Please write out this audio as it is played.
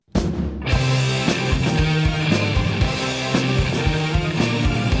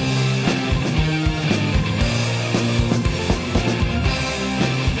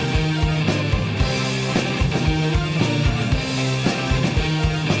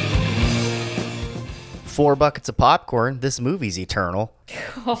4 buckets of popcorn. This movie's eternal.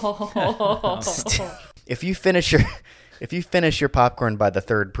 If you finish your popcorn by the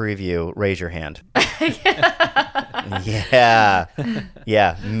third preview, raise your hand.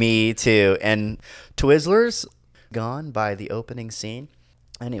 Yeah, me too. And Twizzlers gone by the opening scene.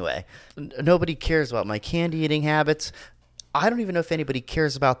 Anyway, nobody cares about my candy eating habits. I don't even know if anybody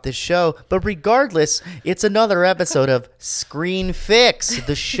cares about this show, but regardless, it's another episode of Screen Fix,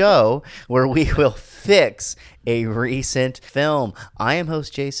 the show where we will fix a recent film. I am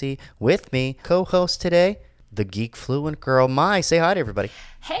host JC. With me, co-host today, the geek fluent girl, Mai. Say hi to everybody.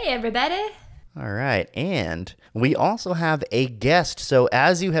 Hey, everybody. All right, and we also have a guest. So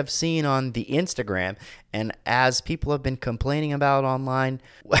as you have seen on the Instagram, and as people have been complaining about online,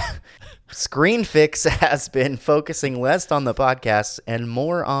 Screen Fix has been focusing less on the podcasts and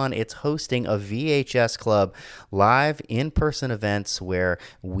more on its hosting of VHS Club live in-person events where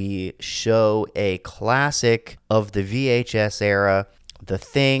we show a classic of the VHS era, The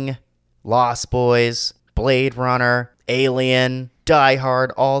Thing, Lost Boys, Blade Runner, Alien, Die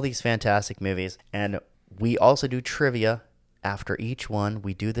Hard, all these fantastic movies. And we also do trivia after each one.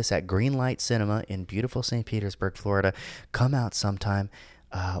 We do this at Greenlight Cinema in beautiful St. Petersburg, Florida. Come out sometime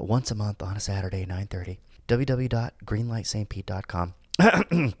once a month on a Saturday, 9:30. www.greenlightstpete.com.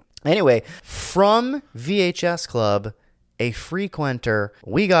 Anyway, from VHS Club, a frequenter,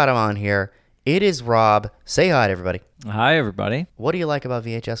 we got him on here. It is Rob. Say hi to everybody. Hi, everybody. What do you like about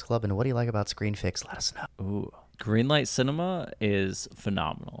VHS Club, and what do you like about Screen Fix? Let us know. Ooh, Greenlight Cinema is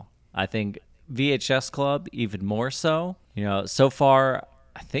phenomenal. I think VHS Club even more so. You know, so far,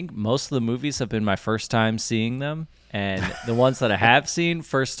 I think most of the movies have been my first time seeing them. And the ones that I have seen,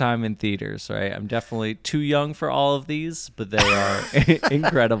 first time in theaters, right? I'm definitely too young for all of these, but they are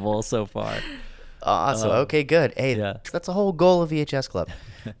incredible so far. Awesome. Okay, good. Hey, yeah. That's the whole goal of VHS Club,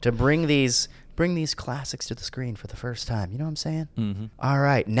 to bring these classics to the screen for the first time. You know what I'm saying? Mm-hmm. All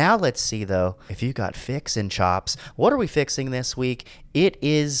right. Now let's see, though, if you got fix and chops. What are we fixing this week? It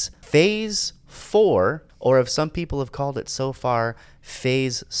is Phase 4, or if some people have called it so far,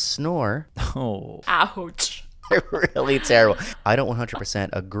 Phase Snore. Oh. Ouch. Really terrible. I don't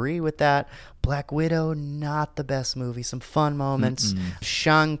 100% agree with that. Black Widow, not the best movie. Some fun moments.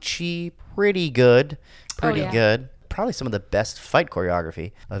 Shang-Chi, pretty good. Good. Probably some of the best fight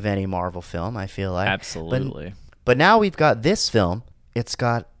choreography of any Marvel film, I feel like. Absolutely. But now we've got this film. It's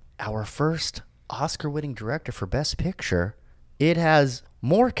got our first Oscar-winning director for Best Picture. It has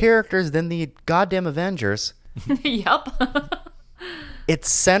more characters than the goddamn Avengers. Yup. It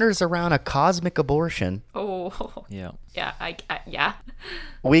centers around a cosmic abortion. Oh. Yeah. Yeah. Yeah.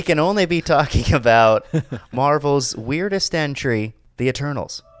 We can only be talking about Marvel's weirdest entry, The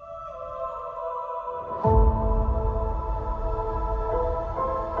Eternals.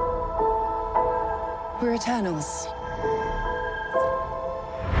 We're Eternals.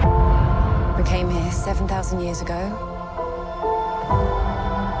 We came here 7,000 years ago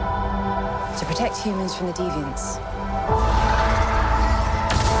to protect humans from the deviants.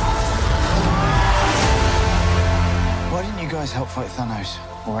 Why didn't you guys help fight Thanos?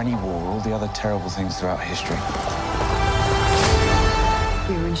 Or any war, all the other terrible things throughout history?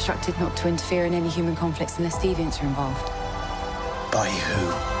 We were instructed not to interfere in any human conflicts unless deviants are involved. By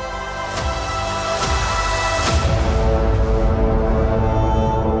who?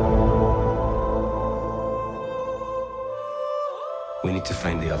 We need to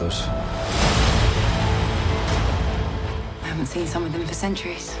find the others. I haven't seen some of them for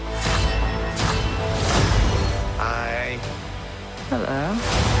centuries. Hi. Hello.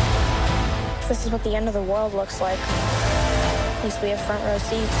 This is what the end of the world looks like. At least we have front row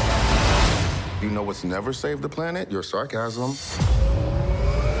seats. You know what's never saved the planet? Your sarcasm.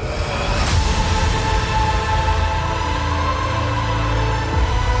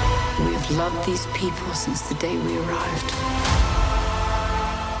 We have loved these people since the day we arrived.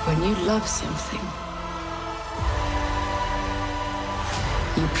 When you love something,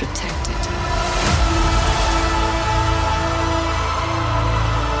 you protect it.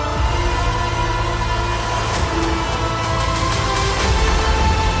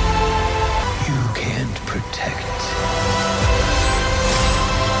 You can't protect.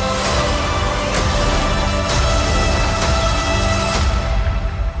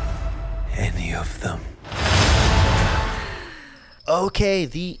 Any of them. Okay,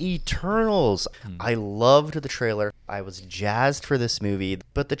 The Eternals. I loved the trailer. I was jazzed for this movie,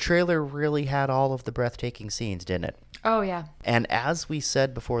 but the trailer really had all of the breathtaking scenes, didn't it? Oh, yeah. And as we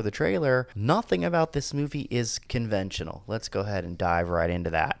said before the trailer, nothing about this movie is conventional. Let's go ahead and dive right into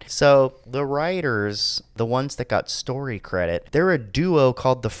that. So the writers, the ones that got story credit, they're a duo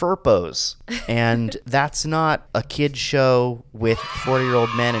called the Furpos. And that's not a kid show with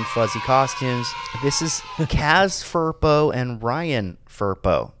 40-year-old men in fuzzy costumes. This is Kaz Furpo and Ryan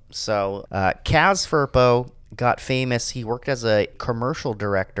Furpo. So Kaz Furpo got famous. He worked as a commercial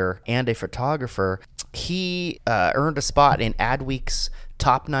director and a photographer. He earned a spot in Adweek's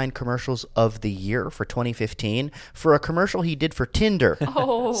top 9 commercials of the year for 2015 for a commercial he did for Tinder.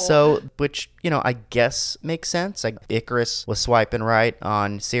 Oh. So, which, I guess makes sense. Like Icarus was swiping right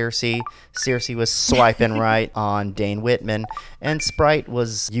on Circe. Circe was swiping right on Dane Whitman. And Sprite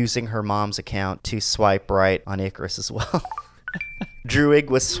was using her mom's account to swipe right on Icarus as well. Druig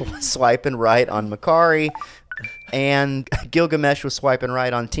was swiping right on Makari. And Gilgamesh was swiping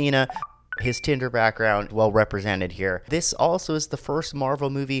right on Tina. His Tinder background well represented here. This also is the first Marvel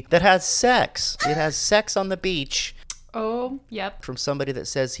movie that has sex. It has sex on the beach. Oh, yep. From somebody that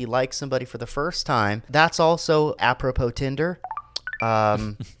says he likes somebody for the first time. That's also apropos Tinder.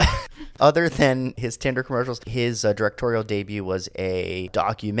 Other than his Tinder commercials, his directorial debut was a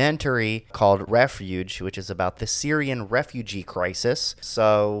documentary called Refuge, which is about the Syrian refugee crisis.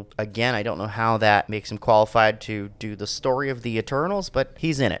 So, again, I don't know how that makes him qualified to do the story of the Eternals, but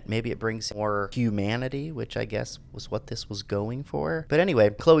he's in it. Maybe it brings more humanity, which I guess was what this was going for. But anyway,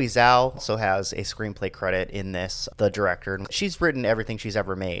 Chloe Zhao also has a screenplay credit in this, the director. She's written everything she's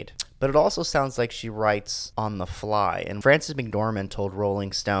ever made. But it also sounds like she writes on the fly. And Frances McDormand told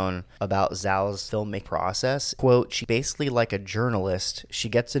Rolling Stone about Zhao's filmmaking process. Quote, she basically like a journalist. She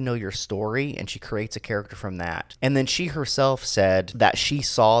gets to know your story and she creates a character from that. And then she herself said that she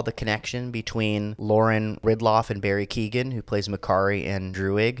saw the connection between Lauren Ridloff and Barry Keoghan, who plays Makari and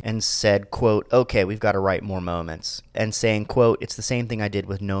Druig, and said, quote, okay, we've got to write more moments. And saying, quote, it's the same thing I did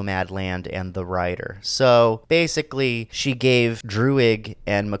with Nomadland and The Writer. So basically, she gave Druig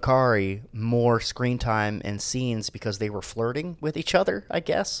and Makari more screen time and scenes because they were flirting with each other, I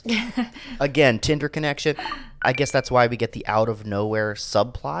guess. Again, Tinder connection. I guess that's why we get the out of nowhere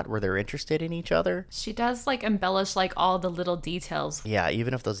subplot where they're interested in each other. She does embellish all the little details. Yeah,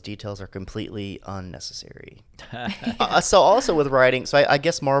 even if those details are completely unnecessary. So also with writing, so I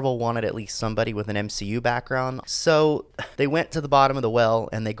guess Marvel wanted at least somebody with an MCU background. So they went to the bottom of the well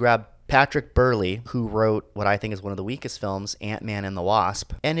and they grabbed Patrick Burley, who wrote what I think is one of the weakest films, Ant-Man and the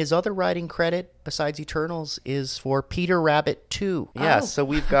Wasp. And his other writing credit, besides Eternals, is for Peter Rabbit 2. Yeah, so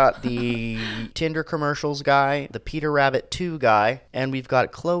we've got the Tinder commercials guy, the Peter Rabbit 2 guy, and we've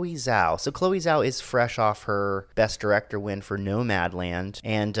got Chloe Zhao. So Chloe Zhao is fresh off her Best Director win for Nomadland.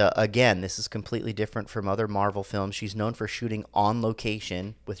 And again, this is completely different from other Marvel films. She's known for shooting on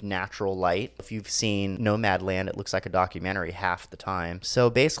location with natural light. If you've seen Nomadland, it looks like a documentary half the time. So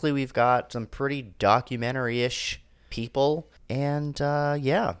basically, we've got some pretty documentary-ish people, and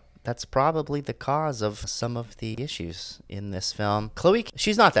yeah, that's probably the cause of some of the issues in this film. Chloe,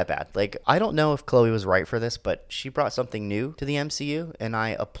 she's not that bad. I don't know if Chloe was right for this, but she brought something new to the MCU, and I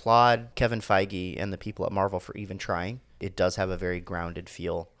applaud Kevin Feige and the people at Marvel for even trying. It does have a very grounded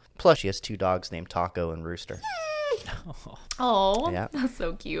feel. Plus, she has 2 dogs named Taco and Rooster. Oh, yeah. That's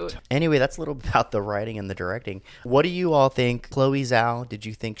so cute. Anyway, that's a little about the writing and the directing. What do you all think? Chloe Zhao, did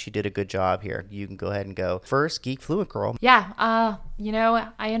you think she did a good job here? You can go ahead and go first. Geek Fluent Girl. Yeah, I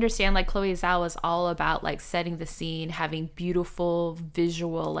understand Chloe Zhao was all about setting the scene, having beautiful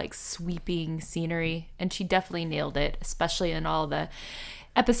visual, sweeping scenery, and she definitely nailed it, especially in all the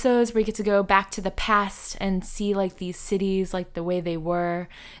episodes where you get to go back to the past and see these cities the way they were,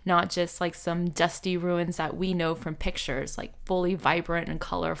 not just some dusty ruins that we know from pictures, fully vibrant and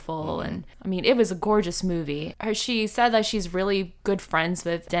colorful. And I mean, it was a gorgeous movie. She said that she's really good friends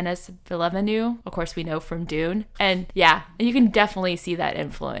with Denis Villeneuve, of course we know from Dune, and yeah, you can definitely see that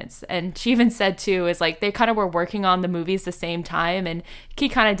influence. And she even said too is they kind of were working on the movies the same time, and he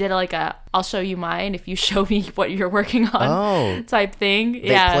kind of did a I'll show you mine if you show me what you're working on type thing. They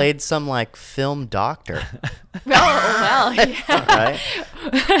played some film doctor. Well, yeah.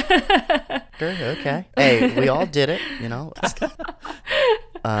 Right? Okay. Hey, we all did it,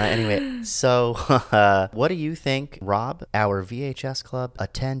 Anyway, so what do you think, Rob, our VHS Club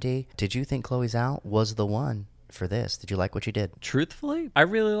attendee? Did you think Chloe Zhao was the one for this? Did you like what you did? Truthfully, I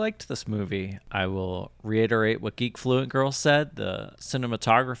really liked this movie. I will reiterate what Geek Fluent Girl said. The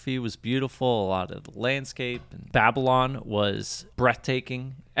cinematography was beautiful. A lot of the landscape and Babylon was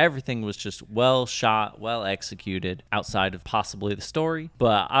breathtaking. everything was just well shot, well executed outside of possibly the story.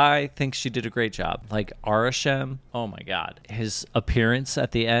 But I think she did a great job. Like Arishem, oh my God. His appearance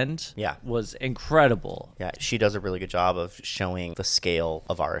at the end was incredible. Yeah, she does a really good job of showing the scale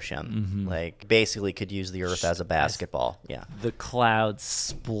of Arishem. Like, basically could use the Earth as a basketball. Yeah. The clouds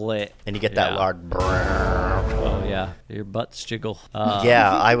split. And you get that large... Oh, yeah. Your butts jiggle.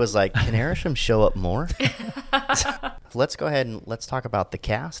 Yeah, I was like, can Arishem show up more? Let's go ahead and let's talk about the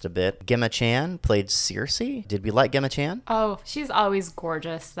cast a bit. Gemma Chan played Circe. Did we like Gemma Chan? Oh, she's always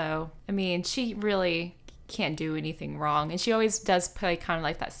gorgeous, though. I mean, she really can't do anything wrong. And she always does play kind of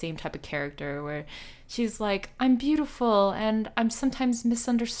like that same type of character where she's like, I'm beautiful and I'm sometimes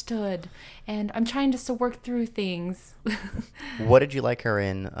misunderstood and I'm trying just to work through things. What did you like her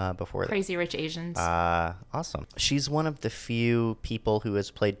in before that? Crazy Rich Asians. Awesome. She's one of the few people who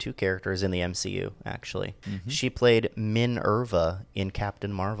has played two characters in the MCU, actually. She played Minerva in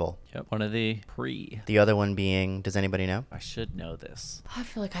Captain Marvel. Yep, one of the pre. The other one being, does anybody know? I should know this. I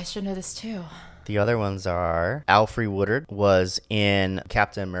feel like I should know this too. The other ones are Alfre Woodard was in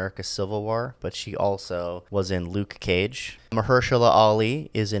Captain America Civil War, but she also was in Luke Cage. Mahershala Ali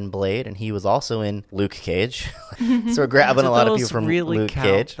is in Blade, and he was also in Luke Cage. So we're grabbing a lot of people from really Luke count,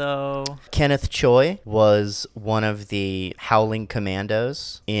 Cage. Though? Kenneth Choi was one of the Howling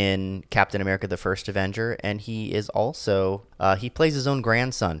Commandos in Captain America the First Avenger, and he is also, he plays his own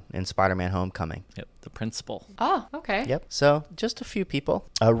grandson in Spider-Man Homecoming. Yep, the principal. Oh, okay. Yep. So just a few people.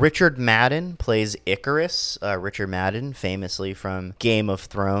 Richard Madden plays Icarus. Richard Madden, famously from Game of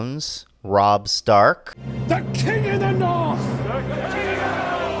Thrones. Robb Stark. The King of the North!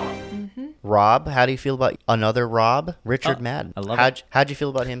 Rob, how do you feel about another Rob? Richard Madden. I love it. How'd you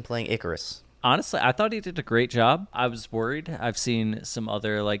feel about him playing Icarus? Honestly, I thought he did a great job. I was worried. I've seen some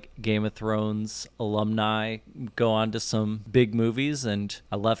other like Game of Thrones alumni go on to some big movies, and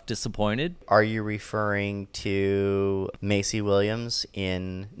I left disappointed. Are you referring to Macy Williams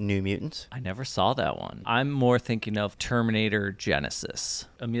in New Mutants? I never saw that one. I'm more thinking of Terminator Genesis.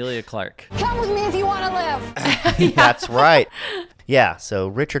 Emilia Clarke. Come with me if you want to live. That's right. Yeah, so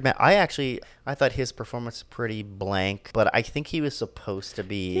Richard Madden, I thought his performance was pretty blank, but I think he was supposed to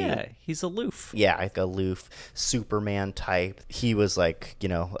be... Yeah, he's aloof. Yeah, like aloof Superman type. He was like,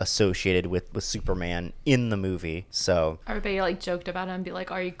 associated with Superman in the movie, so... Everybody like joked about him and be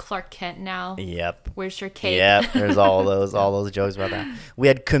like, are you Clark Kent now? Yep. Where's your cape? Yep, there's all those jokes about that. We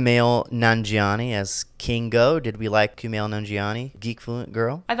had Kumail Nanjiani as Kingo. Did we like Kumail Nanjiani? Geek Fluent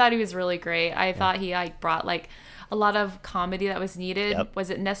Girl? I thought he was really great. I thought he brought like a lot of comedy that was needed. Yep. Was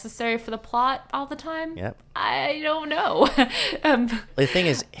it necessary for the plot all the time? Yep. I don't know. The thing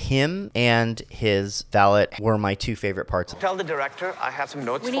is, him and his valet were my two favorite parts. Tell the director I have some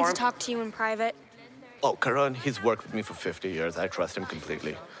notes We for need him. to talk to you in private. Oh, Karan, he's worked with me for 50 years. I trust him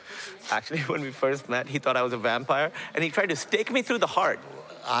completely. Actually, when we first met, he thought I was a vampire, and he tried to stake me through the heart.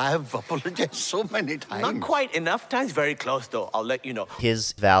 I've apologized so many times. Not quite enough times. Very close, though. I'll let you know.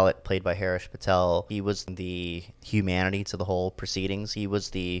 His valet, played by Harish Patel, he was the humanity to the whole proceedings. He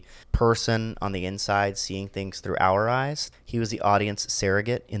was the person on the inside seeing things through our eyes. He was the audience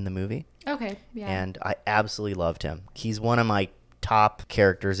surrogate in the movie. Okay, yeah. And I absolutely loved him. He's one of my top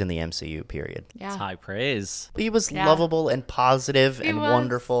characters in the MCU, period. Yeah. It's high praise. He was Yeah. lovable and positive He and was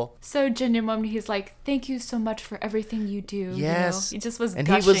wonderful. So genuine. He's like, thank you so much for everything you do. Yes. He just was and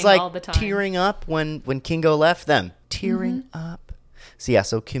gushing he was like all the time. tearing up when Kingo left them. Tearing up. So yeah,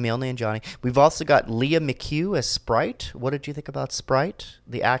 so Kumail Nanjiani. We've also got Leah McHugh as Sprite. What did you think about Sprite,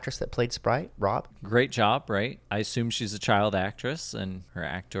 the actress that played Sprite? Rob? Great job, right? I assume she's a child actress and her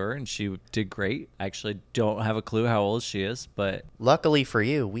actor, and she did great. I actually don't have a clue how old she is, but... Luckily for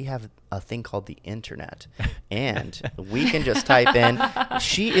you, we have a thing called the internet, and we can just type in,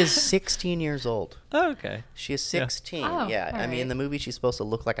 she is 16 years old. Oh, okay. She is 16. Oh, yeah. all I mean, in right. the movie, she's supposed to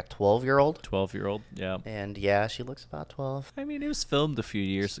look like a 12-year-old. 12-year-old, yeah. And yeah, she looks about 12. I mean, it was filmed a few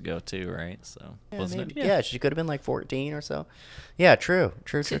years ago, too, right? So, Yeah, wasn't maybe. it? Yeah, she could have been like 14 or so. Yeah, true.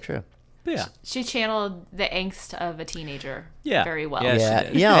 But yeah. She channeled the angst of a teenager Yeah. very well. Yeah, Yeah,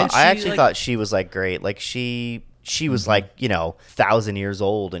 did. yeah. And I she, actually like- thought she was like great. Like she was like 1,000 years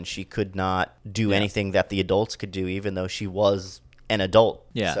old, and she could not do anything that the adults could do, even though she was an adult.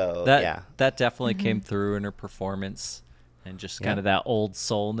 Yeah. So that definitely came through in her performance, and just kind of that old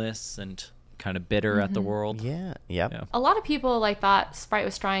soulness and kind of bitter at the world. yeah, yep. Yeah. A lot of people thought Sprite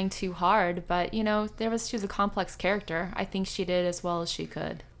was trying too hard, but she was a complex character. I think she did as well as she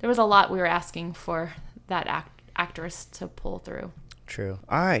could. There was a lot we were asking for that actress to pull through. True.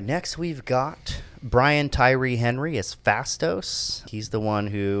 All right, next we've got Brian Tyree Henry as Phastos. He's the one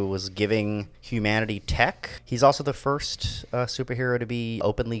who was giving humanity tech. He's also the first superhero to be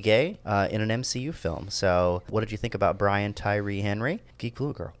openly gay in an MCU film. So what did you think about Brian Tyree Henry? Geek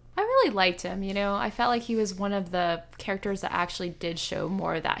Blue Girl. I really liked him, you know. I felt like he was one of the characters that actually did show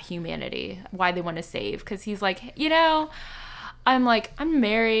more of that humanity, why they want to save. Because he's like, you know, I'm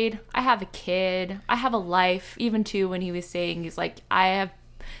married, I have a kid, I have a life. Even too, when he was saying, he's like, I have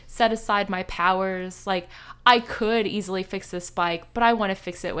set aside my powers. Like, I could easily fix this bike, but I want to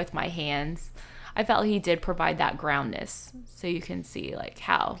fix it with my hands. I felt he did provide that groundness, so you can see like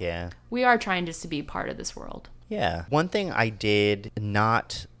how we are trying just to be part of this world. Yeah. One thing I did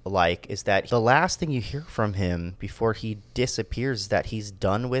not like is that the last thing you hear from him before he disappears is that he's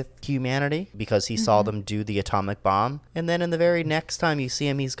done with humanity because he saw them do the atomic bomb. And then in the very next time you see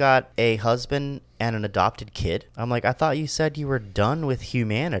him, he's got a husband and an adopted kid. I'm like, I thought you said you were done with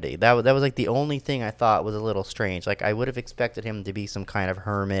humanity. That was like the only thing I thought was a little strange. Like, I would have expected him to be some kind of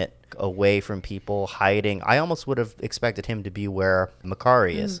hermit, away from people, hiding. I almost would have expected him to be where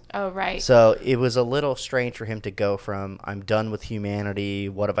Makari is. Oh, right. So it was a little strange for him to go from, I'm done with humanity,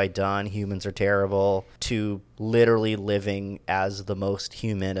 what have I done, humans are terrible, to literally living as the most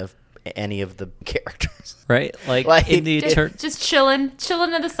human of any of the characters. Right? Like in the just chilling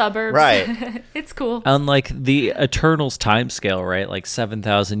in the suburbs. Right. It's cool. Unlike the Eternals time scale, right? Like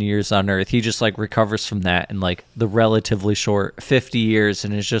 7,000 years on Earth, he just like recovers from that in like the relatively short 50 years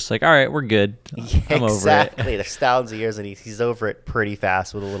and is just like, all right, we're good. I'm over it. Exactly. There's thousands of years and he's over it pretty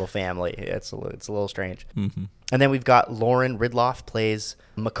fast with a little family. It's a little strange. Mm-hmm. And then we've got Lauren Ridloff plays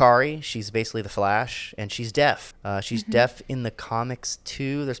Makari. She's basically the Flash, and she's deaf. She's deaf in the comics,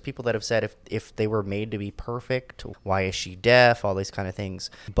 too. There's people that have said if they were made to be perfect, why is she deaf? All these kind of things.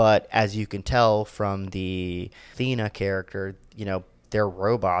 But as you can tell from the Athena character, you know, they're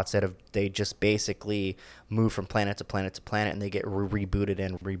robots they just basically move from planet to planet to planet, and they get rebooted.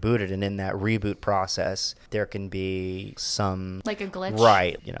 And in that reboot process, there can be some like a glitch,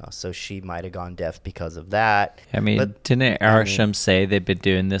 right? You know, so she might have gone deaf because of that. I mean, didn't Arishem say they've been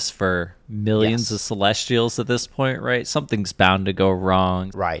doing this for millions of Celestials at this point, right? Something's bound to go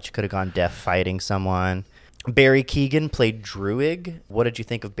wrong. Right, she could have gone deaf fighting someone. Barry Keoghan played Druig. What did you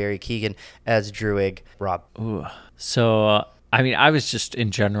think of Barry Keoghan as Druig, Rob? Ooh, so. I mean, I was just in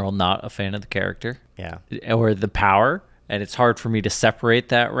general not a fan of the character. Yeah. Or the power. And it's hard for me to separate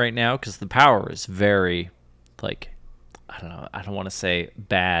that right now because the power is very, like, I don't know. I don't want to say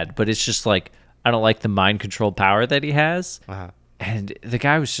bad, but it's just like, I don't like the mind control power that he has. Uh-huh. And the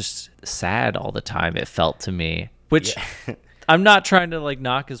guy was just sad all the time, it felt to me. Which I'm not trying to, like,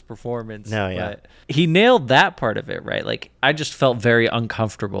 knock his performance. No, yeah. But he nailed that part of it, right? Like, I just felt very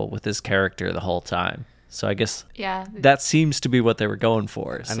uncomfortable with his character the whole time. So I guess that seems to be what they were going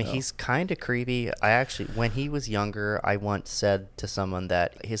for. So. I mean, he's kind of creepy. I actually, when he was younger, I once said to someone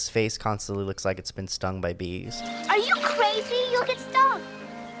that his face constantly looks like it's been stung by bees. Are you crazy? You'll get stung.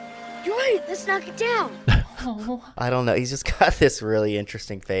 You're right. Let's knock it down. I don't know. He's just got this really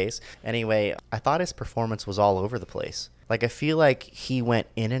interesting face. Anyway, I thought his performance was all over the place. Like, I feel like he went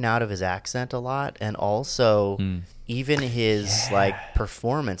in and out of his accent a lot, and also even his like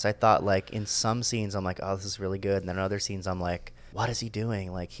performance. I thought, like, in some scenes I'm like, oh, this is really good, and then in other scenes I'm like, what is he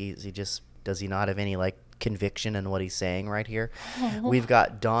doing? Like, does he not have any like conviction in what he's saying right here? We've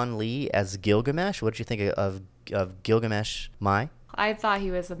got Don Lee as Gilgamesh. What did you think of Gilgamesh, Mai? I thought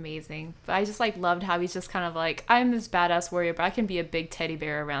he was amazing. But I just like loved how he's just kind of like, I'm this badass warrior, but I can be a big teddy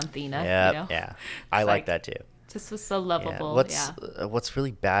bear around Athena. Yeah, you know? Yeah. I like that too. Just was so lovable. What's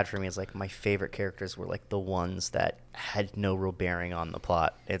really bad for me is like my favorite characters were like the ones that had no real bearing on the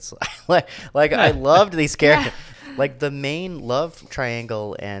plot. It's like I loved these characters. Like the main love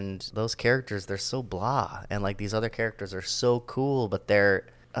triangle and those characters, they're so blah, and like these other characters are so cool, but they're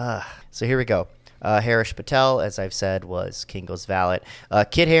So here we go. Harish Patel, as I've said, was Kingo's valet.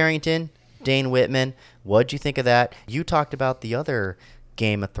 Kit Harington, Dane Whitman. What'd you think of that? You talked about the other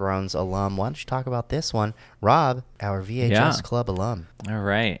Game of Thrones alum. Why don't you talk about this one? Rob, our VHS Club alum. All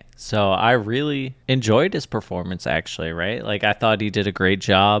right. So I really enjoyed his performance, actually, right? Like, I thought he did a great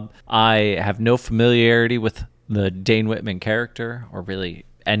job. I have no familiarity with the Dane Whitman character or really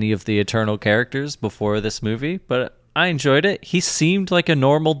any of the Eternal characters before this movie, but I enjoyed it. He seemed like a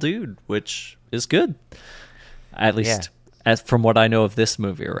normal dude, which is good. At least as from what I know of this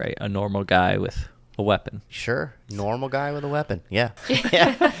movie, right? A normal guy with a weapon. Sure. Normal guy with a weapon. Yeah.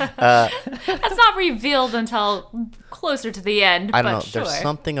 That's not revealed until closer to the end. I don't know. Sure. There's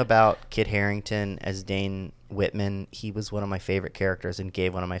something about Kit Harington as Dane Whitman. He was one of my favorite characters and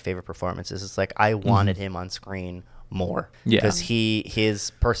gave one of my favorite performances. It's like I wanted him on screen more. Yeah. Because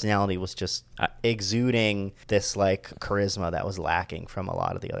his personality was just exuding this like charisma that was lacking from a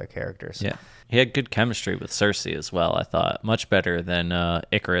lot of the other characters. Yeah. He had good chemistry with Cersei as well, I thought. Much better than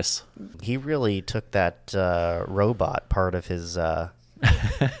Icarus. He really took that robot part of his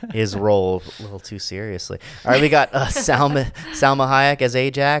role a little too seriously. All right, we got Salma Hayek as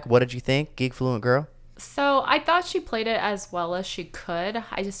Ajak. What did you think, Geek Fluent Girl? So I thought she played it as well as she could.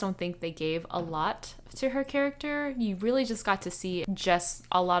 I just don't think they gave a lot to her character. You really just got to see just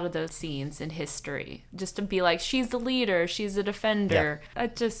a lot of those scenes in history. Just to be like, she's the leader, she's the defender. Yeah.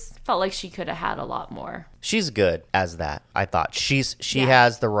 It just felt like she could have had a lot more. She's good as that. I thought she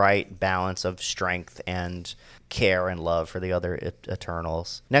has the right balance of strength and care and love for the other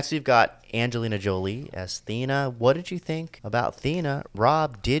Eternals. Next, we've got Angelina Jolie as Thena. What did you think about Thena?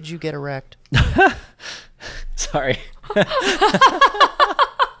 Rob, did you get erect? Sorry.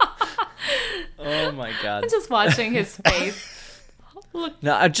 Oh my God. I'm just watching his face. Look.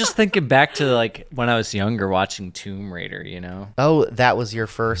 No, I'm just thinking back to like when I was younger watching Tomb Raider, you know? Oh, that was your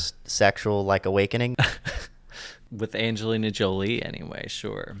first sexual like awakening? With Angelina Jolie anyway,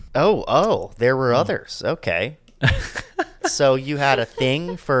 sure. Oh, there were others. Okay. So you had a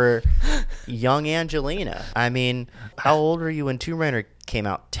thing for young Angelina. I mean, how old were you when Tomb Raider came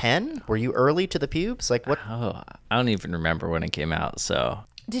out? 10? Were you early to the pubes? Like what? Oh, I don't even remember when it came out, so.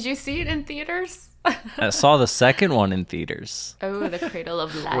 Did you see it in theaters? I saw the second one in theaters. Oh, the Cradle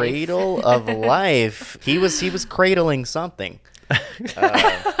of Life. Cradle of Life. He was cradling something. All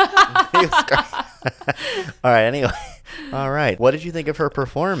right, anyway. All right. What did you think of her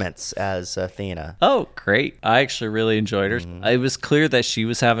performance as Athena? Oh, great. I actually really enjoyed her. It was clear that she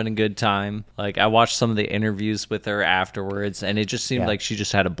was having a good time. Like, I watched some of the interviews with her afterwards, and it just seemed like she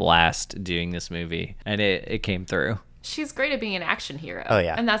just had a blast doing this movie, and it came through. She's great at being an action hero. Oh,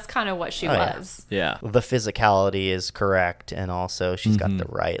 yeah. And that's kind of what she was. Yeah. The physicality is correct, and also she's got the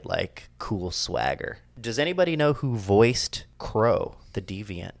right, like, cool swagger. Does anybody know who voiced Crow, the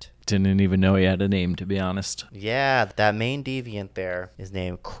Deviant? Didn't even know he had a name, to be honest. Yeah, that main Deviant there is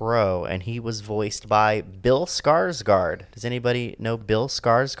named Crow, and he was voiced by Bill Skarsgård. Does anybody know Bill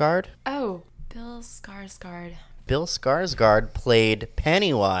Skarsgård? Oh, Bill Skarsgård. Bill Skarsgård played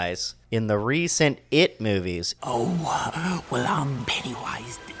Pennywise in the recent It movies. Oh, well, I'm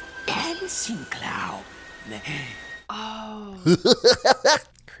Pennywise the dancing clown. Oh.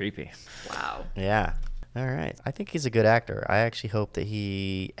 Creepy. Wow. Yeah. All right. I think he's a good actor. I actually hope that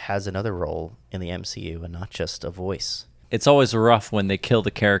he has another role in the MCU and not just a voice. It's always rough when they kill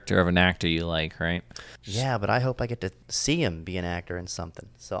the character of an actor you like, right? Yeah, but I hope I get to see him be an actor in something.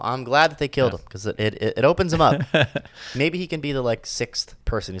 So I'm glad that they killed him because it opens him up. Maybe he can be the like sixth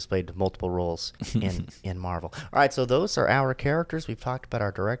person who's played multiple roles in Marvel. All right, so those are our characters. We've talked about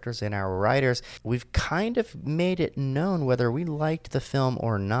our directors and our writers. We've kind of made it known whether we liked the film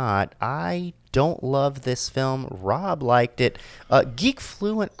or not. I don't love this film. Rob liked it. Geek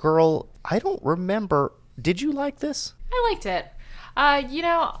Fluent Girl, I don't remember. Did you like this? I liked it.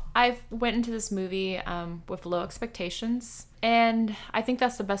 I went into this movie with low expectations, and I think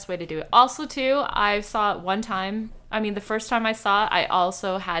that's the best way to do it. Also, too, I saw it one time. I mean, the first time I saw it, I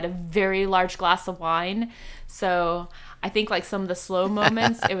also had a very large glass of wine. So I think like some of the slow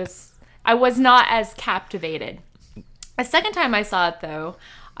moments, I was not as captivated. The second time I saw it, though,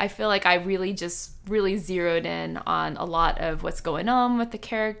 I feel like I really zeroed in on a lot of what's going on with the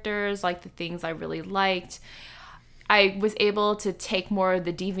characters, like the things I really liked. I was able to take more of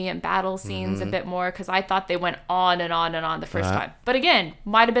the deviant battle scenes a bit more because I thought they went on and on and on the first time. But again,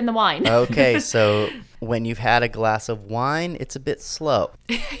 might have been the wine. Okay, so when you've had a glass of wine, it's a bit slow.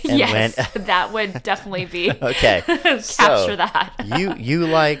 Yes, that would definitely be okay. Capture that. you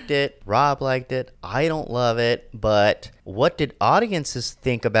liked it. Rob liked it. I don't love it. But what did audiences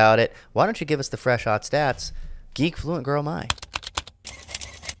think about it? Why don't you give us the fresh hot stats? Geek Fluent Girl My.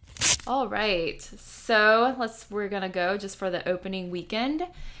 All right. So we're going to go just for the opening weekend.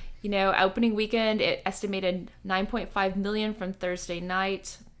 Opening weekend, it estimated 9.5 million from Thursday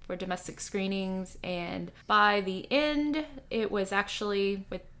night for domestic screenings. And by the end, it was actually,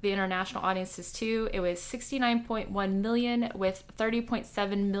 with the international audiences too, it was 69.1 million with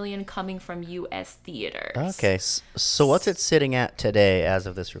 30.7 million coming from U.S. theaters. Okay. So what's it sitting at today as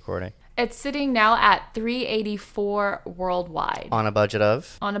of this recording? It's sitting now at 384 worldwide. On a budget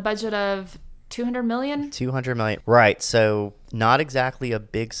of? On a budget of 200 million? 200 million. Right. So not exactly a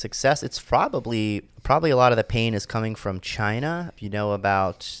big success. It's probably Probably a lot of the pain is coming from China. If you know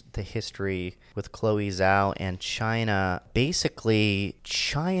about the history with Chloe Zhao and China, basically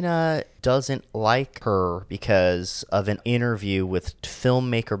China doesn't like her because of an interview with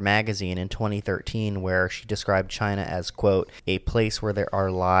Filmmaker magazine in 2013 where she described China as, quote, a place where there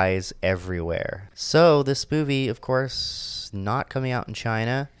are lies everywhere. So this movie, of course, not coming out in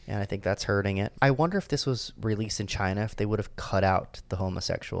China, and I think that's hurting it. I wonder if this was released in China, if they would have cut out the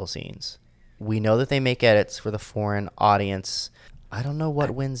homosexual scenes. We know that they make edits for the foreign audience. I don't know what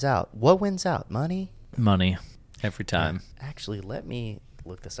wins out. What wins out? Money? Money. Every time. Actually, let me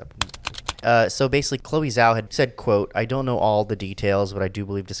look this up. So basically, Chloe Zhao had said, quote, I don't know all the details, but I do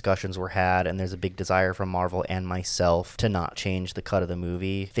believe discussions were had, and there's a big desire from Marvel and myself to not change the cut of the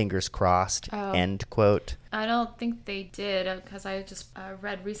movie. Fingers crossed, end quote. I don't think they did, because I just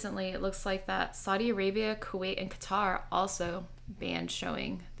read recently, it looks like that Saudi Arabia, Kuwait, and Qatar also banned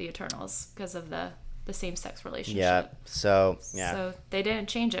showing the Eternals because of the same-sex relationship. Yeah, so they didn't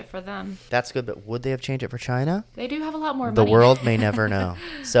change it for them. That's good, but would they have changed it for China? They do have a lot more The money. world may never know.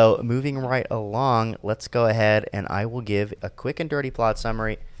 So moving right along, let's go ahead and I will give a quick and dirty plot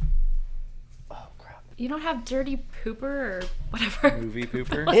summary. Oh, crap. You don't have Dirty Pooper or whatever. Movie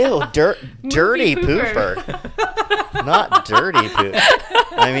pooper? Ew, dirty pooper. Not dirty poop.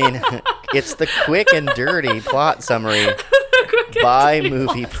 I mean, it's the quick and dirty plot summary by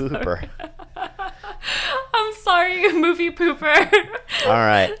Movie Pooper. I'm sorry, Movie Pooper. All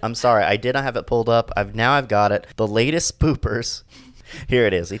right, I'm sorry. I did not have it pulled up. I've got it. The latest poopers. Here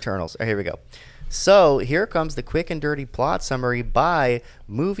it is, Eternals. Here we go. So here comes the quick and dirty plot summary by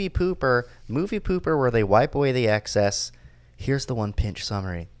Movie Pooper. Movie Pooper, where they wipe away the excess. Here's the one-pinch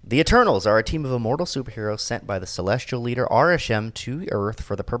summary. The Eternals are a team of immortal superheroes sent by the celestial leader Arishem to Earth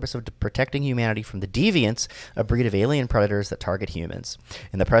for the purpose of protecting humanity from the Deviants, a breed of alien predators that target humans.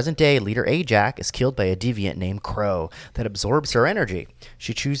 In the present day, leader Ajak is killed by a deviant named Crow that absorbs her energy.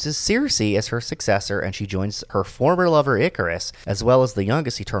 She chooses Circe as her successor, and she joins her former lover Icarus, as well as the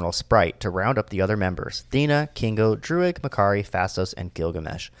youngest Eternal Sprite, to round up the other members, Thena, Kingo, Druig, Makari, Phastos, and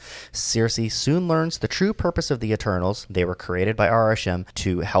Gilgamesh. Circe soon learns the true purpose of the Eternals. They were created by Arishem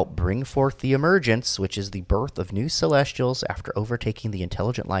to help bring forth the emergence, which is the birth of new Celestials after overtaking the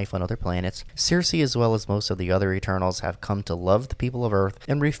intelligent life on other planets. Circe, as well as most of the other Eternals, have come to love the people of Earth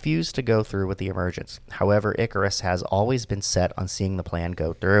and refuse to go through with the emergence. However, Icarus has always been set on seeing the plan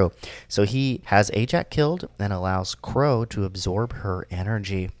go through, so he has Ajak killed and allows Crow to absorb her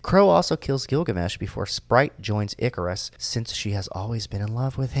energy. Crow also kills Gilgamesh before Sprite joins Icarus, since she has always been in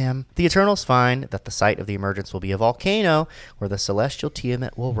love with him. The Eternals find that the site of the emergence will be a volcano where the celestial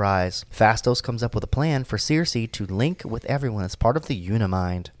Tiamat will rise. Phastos comes up with a plan for Circe to link with everyone as part of the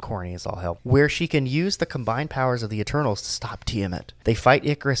Unimind, corny as all hell, where she can use the combined powers of the Eternals to stop Tiamat. They fight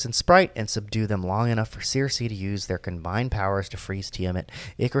Icarus and Sprite and subdue them long enough for Circe to use their combined powers to freeze Tiamat.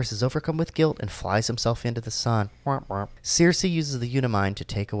 Icarus is overcome with guilt and flies himself into the sun. Circe uses the Unimind to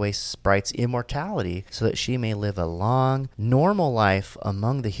take away Sprite's immortality so that she may live a long, normal life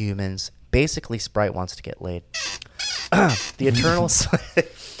among the humans. Basically, Sprite wants to get laid.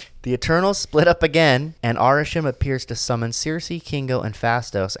 The Eternals split up again, and Arishem appears to summon Circe, Kingo, and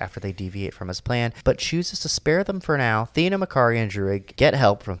Phastos after they deviate from his plan, but chooses to spare them for now. Thena, Makari, and Druig get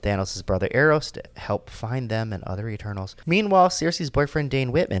help from Thanos' brother Eros to help find them and other Eternals. Meanwhile, Circe's boyfriend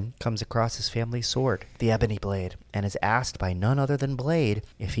Dane Whitman comes across his family's sword, the Ebony Blade, and is asked by none other than Blade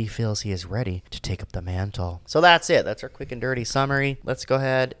if he feels he is ready to take up the mantle. So that's it. That's our quick and dirty summary. Let's go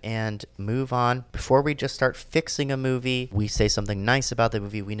ahead and move on. Before we just start fixing a movie, we say something nice about the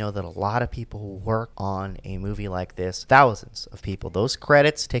movie. We know that a lot of people work on a movie like this. Thousands of people. Those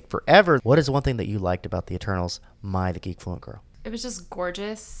credits take forever. What is one thing that you liked about the Eternals, the Geek Fluent Girl? It was just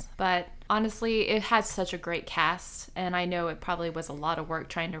gorgeous, but honestly, it had such a great cast, and I know it probably was a lot of work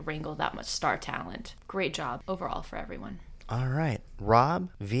trying to wrangle that much star talent. Great job overall for everyone. All right. Rob,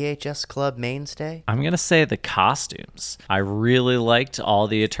 VHS Club mainstay? I'm going to say the costumes. I really liked all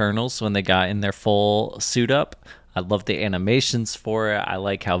the Eternals when they got in their full suit up. I love the animations for it. I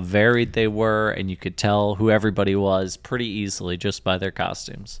like how varied they were, and you could tell who everybody was pretty easily just by their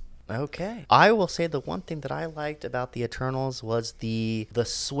costumes. Okay. I will say the one thing that I liked about the Eternals was the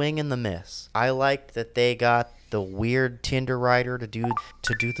swing and the miss. I liked that they got the weird Tinder writer to do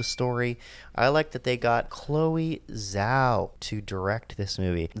the story. I like that they got Chloe Zhao to direct this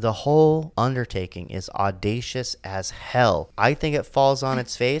movie. The whole undertaking is audacious as hell. I think it falls on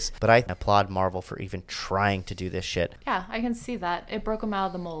its face, but I applaud Marvel for even trying to do this shit. Yeah, I can see that. It broke them out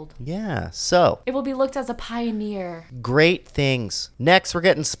of the mold. Yeah, so. It will be looked as a pioneer. Great things. Next, we're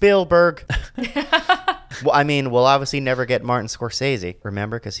getting Spielberg. Well, I mean, we'll obviously never get Martin Scorsese,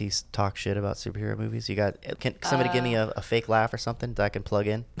 remember? Because he's talked shit about superhero movies. Can somebody give me a fake laugh or something that I can plug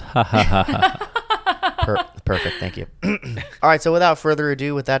in? Perfect, thank you. All right, so without further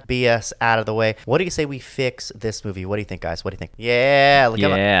ado, with that BS out of the way, what do you say we fix this movie? What do you think, guys? What do you think? Yeah,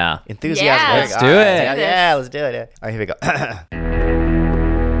 come on. Enthusiasm. Yeah, let's do it. Yeah, let's do it. Yeah. All right, here we go.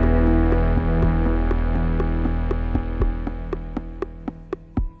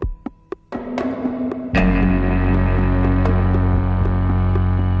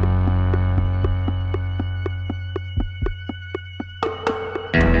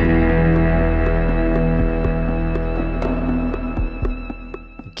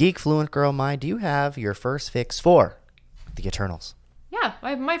 Geek Fluent Girl Mai, do you have your first fix for the Eternals? Yeah,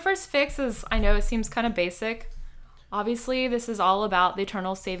 my first fix is, I know it seems kind of basic. Obviously, this is all about the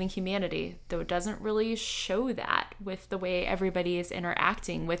Eternals saving humanity, though it doesn't really show that with the way everybody is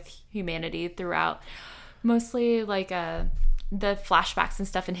interacting with humanity throughout. Mostly like the flashbacks and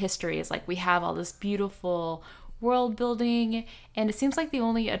stuff in history is like we have all this beautiful world building, and it seems like the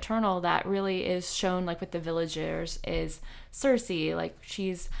only Eternal that really is shown like with the villagers is Cersei. Like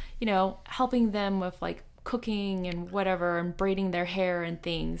she's, helping them with like cooking and whatever and braiding their hair and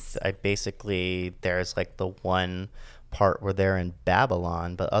things. There's like the one part where they're in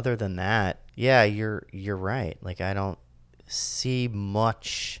Babylon, but other than that, yeah, you're right. Like I don't see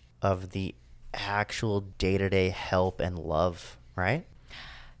much of the actual day-to-day help and love, right?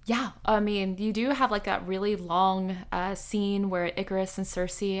 Yeah, I mean, you do have like that really long scene where Icarus and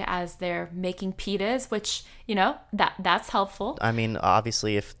Cersei, as they're making pitas, which, that's helpful. I mean,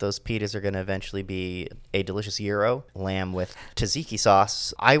 obviously, if those pitas are going to eventually be a delicious gyro, lamb with tzatziki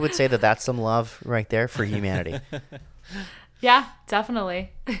sauce, I would say that that's some love right there for humanity. Yeah,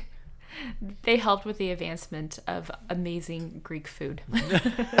 definitely. They helped with the advancement of amazing Greek food.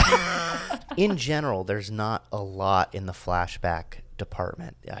 In general, there's not a lot in the flashback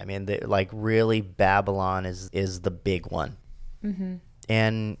department. I mean, really Babylon is the big one. Mm-hmm.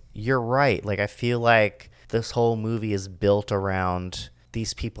 And you're right. Like, I feel like this whole movie is built around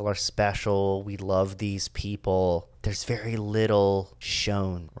these people are special. We love these people. There's very little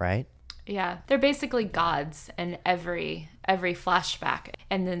shown, right? Yeah, they're basically gods in every flashback.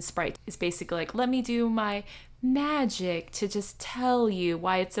 And then Sprite is basically like, let me do my magic to just tell you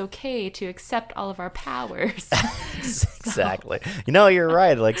why it's okay to accept all of our powers. Exactly. You're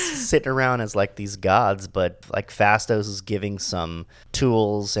right. Like sitting around as like these gods, but like Phastos is giving some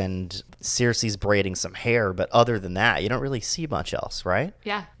tools and Cersei's braiding some hair, but other than that, you don't really see much else, right?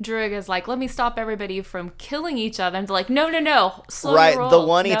 Yeah. Druig is like, let me stop everybody from killing each other. And they're like, no, slow right, your roll. The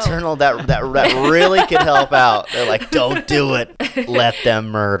one Eternal that really could help out. They're like, don't do it. Let them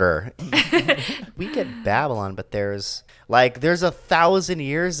murder. We get Babylon, but there's 1,000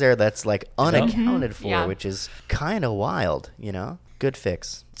 years there that's like unaccounted for, which is kind of wild, Good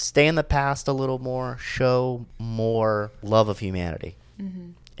fix. Stay in the past a little more, show more love of humanity.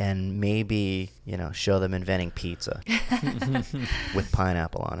 Mm-hmm. And maybe, show them inventing pizza with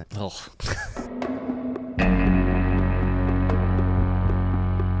pineapple on it. Oh.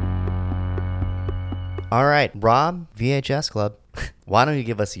 All right, Rob, VHS Club, why don't you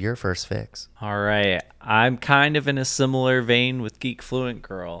give us your first fix? All right. I'm kind of in a similar vein with Geek Fluent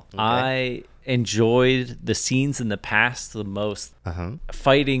Girl. Okay. I enjoyed the scenes in the past the most.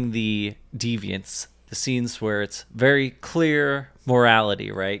 Fighting the deviants. The scenes where it's very clear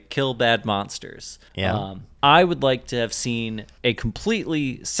morality, right? Kill bad monsters. Yeah. I would like to have seen a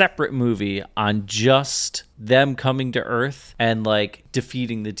completely separate movie on just them coming to Earth and like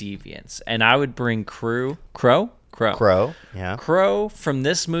defeating the deviants. And I would bring Crow, yeah. Crow from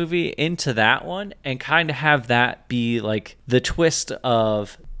this movie into that one and kind of have that be like the twist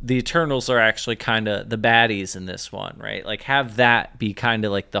of the Eternals are actually kind of the baddies in this one, right? Like have that be kind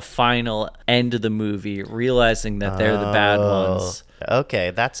of like the final end of the movie, realizing that they're the bad ones. Okay,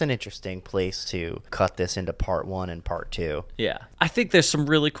 that's an interesting place to cut this into part 1 and part 2. Yeah. I think there's some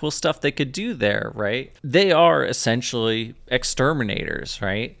really cool stuff they could do there, right? They are essentially exterminators,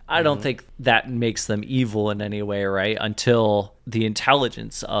 right? I don't think that makes them evil in any way, right? Until the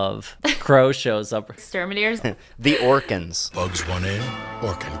intelligence of Crow shows up. Exterminators? The Orkans. Bugs one in,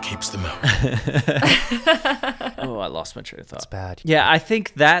 Orkin keeps them out. Oh, I lost my train of thought. That's bad. Yeah, I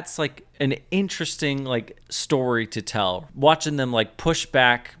think that's like an interesting like story to tell. Watching them like push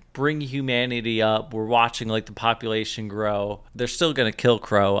back, bring humanity up. We're watching like the population grow. They're still going to kill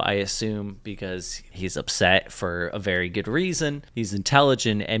Crow, I assume, because he's upset for a very good reason. He's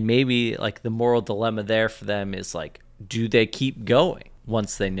intelligent, and maybe like the moral dilemma there for them is like, do they keep going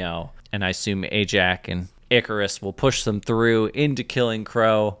once they know? And I assume Ajak and Icarus will push them through into killing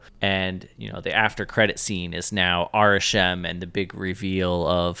Crow, and the after credit scene is now Arishem and the big reveal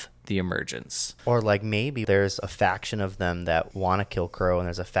of the emergence. Or like maybe there's a faction of them that want to kill Crow, and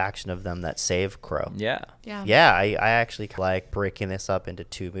there's a faction of them that save Crow. Yeah. I actually like breaking this up into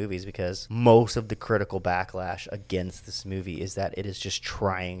two movies, because most of the critical backlash against this movie is that it is just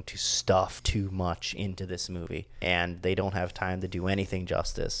trying to stuff too much into this movie, and they don't have time to do anything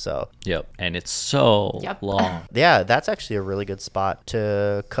justice. So Yep. And it's so long. yeah, that's actually a really good spot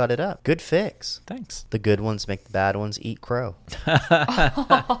to cut it up. Good fix. Thanks. The good ones make the bad ones eat crow.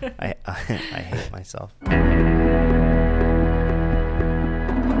 I hate myself.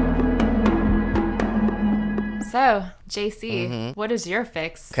 So, JC, what is your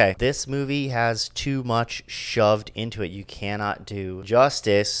fix? Okay, this movie has too much shoved into it. You cannot do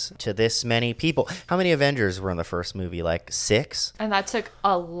justice to this many people. How many Avengers were in the first movie? Like 6? And that took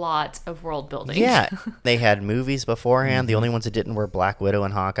a lot of world building. Yeah, they had movies beforehand. The only ones that didn't were Black Widow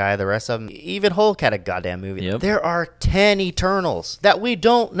and Hawkeye. The rest of them, even Hulk had a goddamn movie. Yep. There are 10 Eternals that we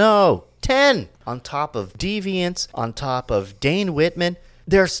don't know. 10! On top of Deviants, on top of Dane Whitman.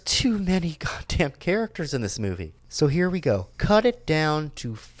 There's too many goddamn characters in this movie. So here we go. Cut it down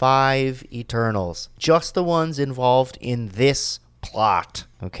to 5 Eternals. Just the ones involved in this plot,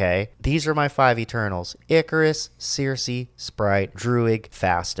 okay? These are my 5 Eternals. Icarus, Circe, Sprite, Druig,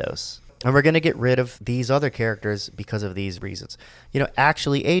 Phastos. And we're going to get rid of these other characters because of these reasons.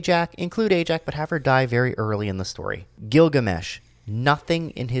 Actually, include Ajax, but have her die very early in the story. Gilgamesh.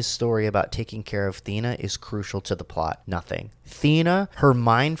 Nothing in his story about taking care of Thena is crucial to the plot. Nothing. Thena, her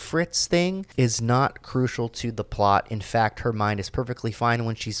mind fritz thing is not crucial to the plot. In fact, her mind is perfectly fine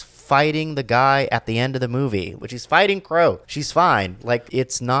when she's fighting the guy at the end of the movie. When she's fighting Crow, she's fine. Like,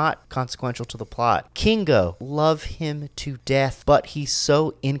 it's not consequential to the plot. Kingo, love him to death, but he's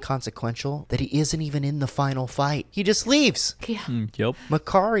so inconsequential that he isn't even in the final fight. He just leaves. Yeah. Yep.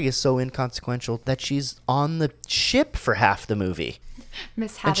 Makari is so inconsequential that she's on the ship for half the movie.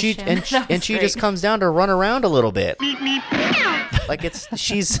 Miss And she Havisham. and she just comes down to run around a little bit. Like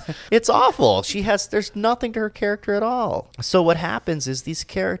it's awful. There's nothing to her character at all. So what happens is these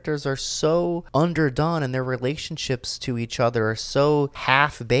characters are so underdone, and their relationships to each other are so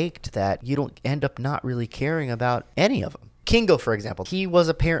half-baked that you don't end up not really caring about any of them. Kingo, for example, he was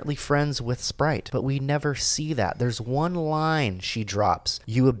apparently friends with Sprite, but we never see that. There's one line she drops,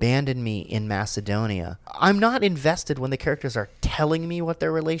 "You abandoned me in Macedonia." I'm not invested when the characters are telling me what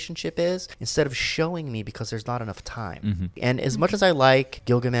their relationship is instead of showing me, because there's not enough time. And as much as I like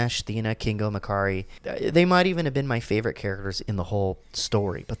Gilgamesh, Thena, Kingo, Makari, they might even have been my favorite characters in the whole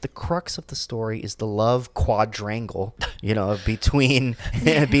story. But the crux of the story is the love quadrangle, between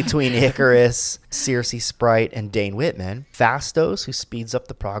Icarus, Circe, Sprite, and Dane Whitman. Phastos, who speeds up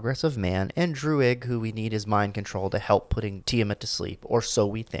the progress of man, and Druig, who we need his mind control to help putting Tiamat to sleep, or so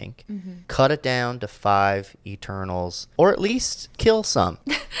we think. Cut it down to 5 Eternals, or at least kill some.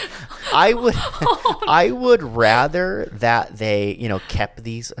 I would rather that they, kept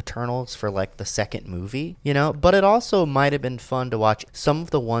these Eternals for like the second movie, but it also might have been fun to watch some of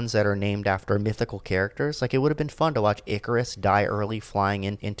the ones that are named after mythical characters. Like, it would have been fun to watch Icarus die early flying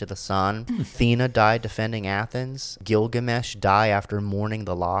into the sun, Thena die defending Athens, Gilgamesh die after mourning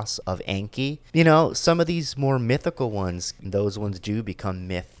the loss of Enki. Some of these more mythical ones, those ones do become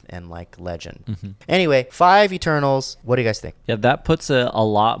myth and like legend. Anyway, 5 Eternals. What do you guys think? Yeah, that puts it a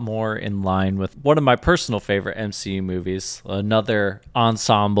lot more in line with one of my personal favorite MCU movies, another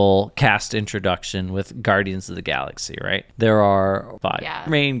ensemble cast introduction with Guardians of the Galaxy, right? There are 5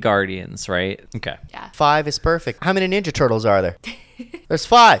 main Guardians, right? Okay. Yeah. 5 is perfect. How many Ninja Turtles are there? There's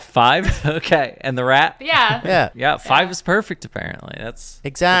 5. 5? Okay. And the rat? Yeah. Yeah, 5 is perfect, apparently. That's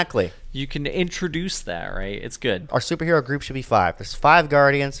Exactly. You can introduce that, right? It's good. Our superhero group should be 5. There's 5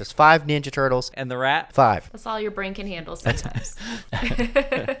 Guardians. There's 5 Ninja Turtles. And the rat? 5. That's all your brain can handle sometimes.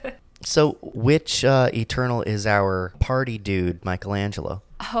 So which Eternal is our party dude, Michelangelo?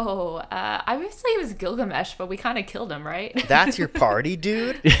 I would say it was Gilgamesh, but we kind of killed him, right? That's your party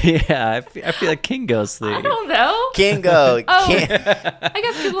dude? Yeah, I feel like Kingo's the... I don't know. Kingo. I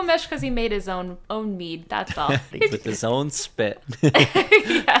guess Gilgamesh because he made his own mead. That's all. With his own spit.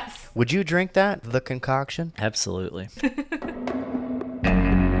 Yes. Would you drink that? The concoction? Absolutely.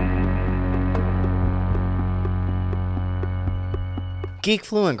 Geek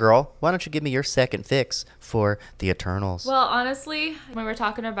Fluent Girl, why don't you give me your second fix for the Eternals? Well, honestly, when we're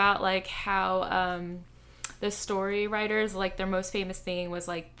talking about like how the story writers, like their most famous thing was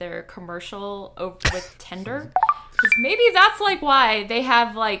like their commercial with Tinder, because maybe that's like why they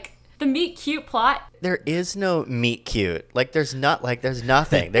have like The meet cute plot. There is no meet cute. Like there's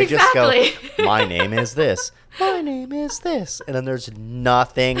nothing. They Exactly. just go, my name is this. My name is this. And then there's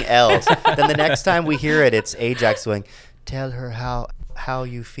nothing else. Then the next time we hear it, it's Ajax going, tell her how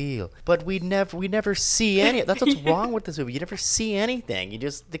you feel. But we never see any. That's what's wrong with this movie. You never see anything.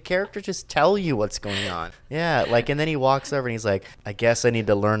 The characters just tell you what's going on. Yeah, like, and then he walks over and he's like, I guess I need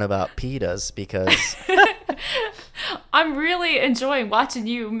to learn about pitas because I'm really enjoying watching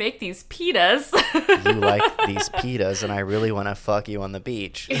you make these pitas. you like these pitas and I really want to fuck you on the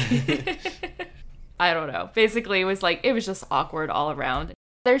beach. I don't know. Basically, it was just awkward all around.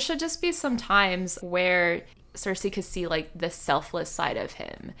 There should just be some times where Cersei could see like the selfless side of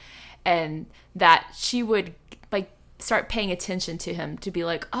him, and that she would like start paying attention to him, to be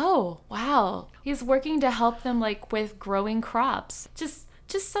like, oh wow, he's working to help them like with growing crops, just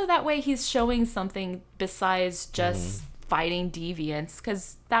so that way he's showing something besides just fighting deviants,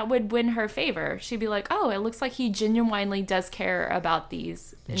 because that would win her favor. She'd be like, oh, it looks like he genuinely does care about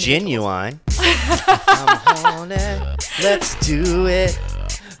these individuals. Genuine. I'm horny. Let's do it.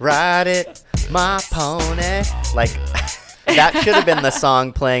 Ride it, my pony. Like, that should have been the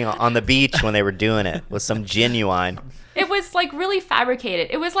song playing on the beach when they were doing it, with some Genuine. It was like really fabricated.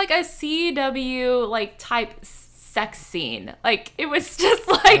 It was like a CW like type sex scene. Like, it was just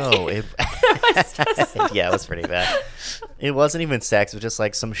like, oh, it was just yeah, it was pretty bad. It wasn't even sex. It was just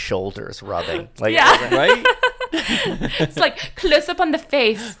like some shoulders rubbing. Like, yeah. Right? It's like close up on the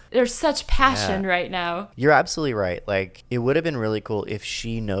face. There's such passion right now. You're absolutely right. Like, it would have been really cool if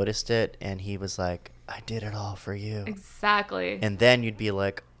she noticed it and he was like, I did it all for you. Exactly. And then you'd be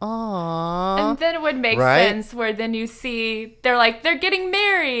like, aww. And then it would make sense where then you see they're getting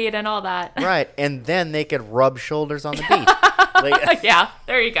married and all that. Right. And then they could rub shoulders on the beach. Like, yeah,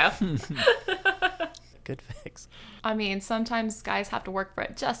 there you go. good fix. I mean, sometimes guys have to work for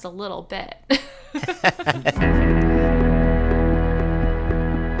it just a little bit.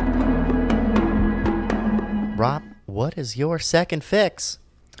 Rob, what is your second fix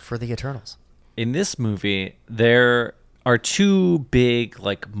for the Eternals? In this movie, there are two big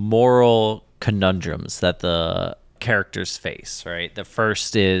like moral conundrums that the characters face, right? The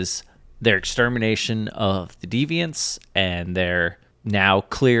first is their extermination of the deviants and their now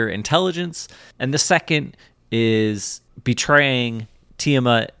clear intelligence. And the second is betraying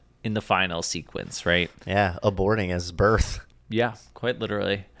Tiamat in the final sequence, right? Yeah, aborting his birth. Yeah, quite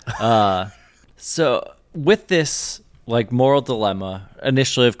literally. So with this like moral dilemma,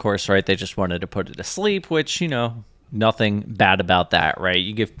 initially, of course, right, they just wanted to put it to sleep, which, you know, nothing bad about that, right?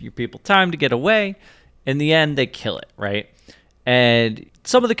 You give your people time to get away. In the end, they kill it, right? And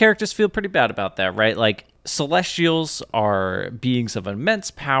some of the characters feel pretty bad about that, right? Like, Celestials are beings of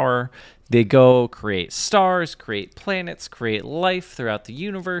immense power. They go create stars, create planets, create life throughout the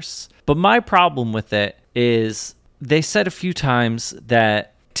universe. But my problem with it is they said a few times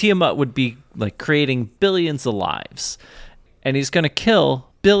that Tiamat would be like creating billions of lives, and he's going to kill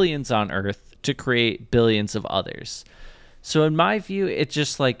billions on Earth to create billions of others. So in my view, it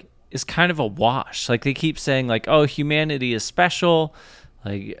just like is kind of a wash. Like, they keep saying like, oh, humanity is special.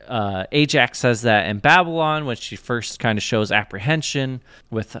 Like, Ajax says that in Babylon when she first kind of shows apprehension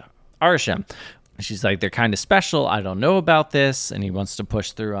with Arishem. She's like, they're kind of special. I don't know about this. And he wants to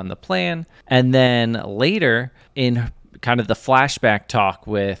push through on the plan. And then later in kind of the flashback talk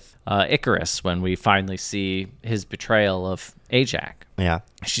with Icarus, when we finally see his betrayal of Ajax, Yeah.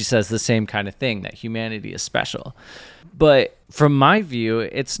 she says the same kind of thing, that humanity is special. But from my view,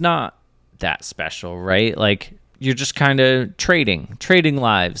 it's not that special, right? Like, you're just kind of trading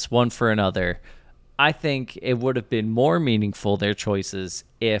lives one for another. I think it would have been more meaningful, their choices,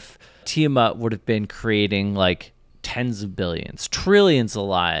 if Tiamat would have been creating like tens of billions, trillions of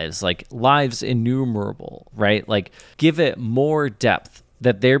lives, like lives innumerable, right? Like, give it more depth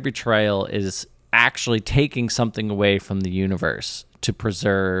that their betrayal is actually taking something away from the universe to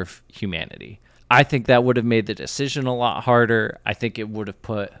preserve humanity. I think that would have made the decision a lot harder. I think it would have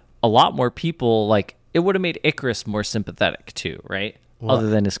put a lot more people, like, it would have made Icarus more sympathetic too, right? Well, other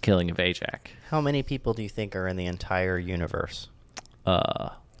than his killing of Ajax. How many people do you think are in the entire universe?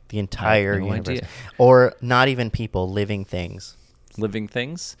 The entire no universe. idea. Or not even people, living things. Living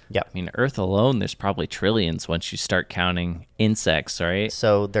things? Yeah. I mean, Earth alone, there's probably trillions once you start counting insects, right?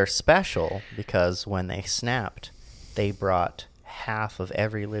 So they're special because when they snapped, they brought half of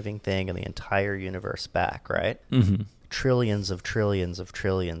every living thing in the entire universe back, right? Mm-hmm. Trillions of trillions of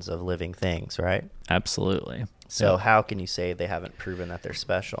trillions of living things, right? Absolutely. So how can you say they haven't proven that they're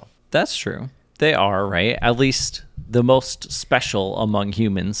special? That's true. They are, right? At least the most special among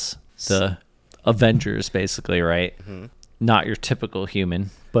humans, the Avengers, basically, right? Mm-hmm. not your typical human,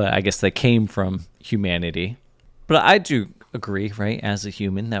 but I guess they came from humanity. But I do agree, right, as a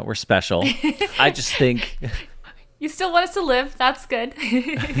human, that we're special. I just think You still want us to live. That's good.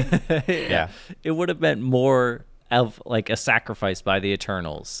 Yeah. it would have meant more of like a sacrifice by the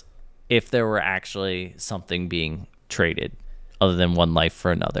Eternals if there were actually something being traded other than one life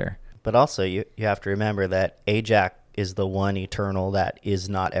for another. But also, you have to remember that Ajax is the one Eternal that is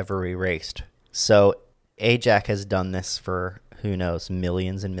not ever erased. So Ajax has done this for, who knows,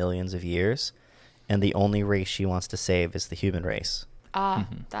 millions and millions of years. And the only race she wants to save is the human race.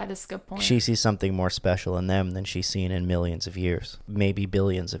 That is a good point. She sees something more special in them than she's seen in millions of years, maybe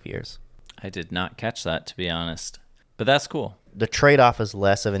billions of years. I did not catch that, to be honest. But that's cool. The trade-off is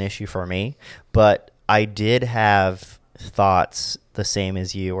less of an issue for me, but I did have thoughts the same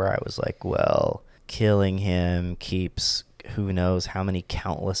as you where I was like, well, killing him keeps who knows how many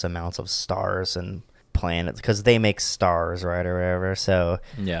countless amounts of stars and planets, because they make stars, right, or whatever. So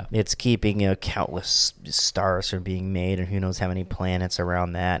Yeah. it's keeping countless stars from being made, and who knows how many planets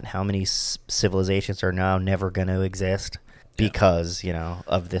around that, and how many civilizations are now never going to exist because,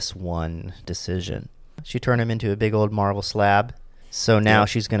 of this one decision. She turned him into a big old marble slab. So now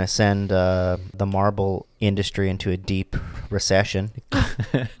she's going to send the marble industry into a deep recession.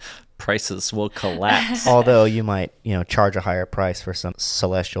 Prices will collapse. Although you might, charge a higher price for some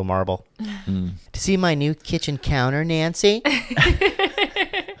celestial marble. To see my new kitchen counter, Nancy?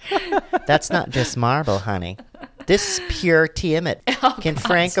 That's not just marble, honey. This is pure Tiamat. Can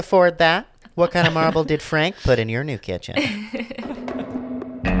Frank afford that? What kind of marble did Frank put in your new kitchen?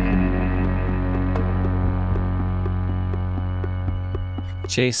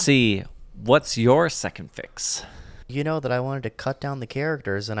 JC, what's your second fix? You know that I wanted to cut down the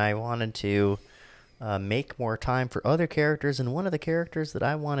characters, and I wanted to make more time for other characters, and one of the characters that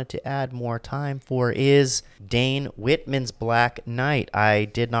I wanted to add more time for is Dane Whitman's Black Knight. I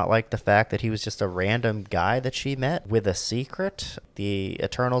did not like the fact that he was just a random guy that she met with a secret. The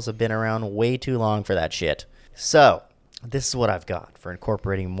Eternals have been around way too long for that shit. So, this is what I've got for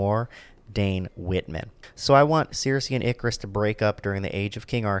incorporating more Dane Whitman. So I want Circe and Icarus to break up during the age of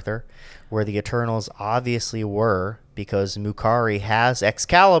King Arthur, where the Eternals obviously were, because Mukari has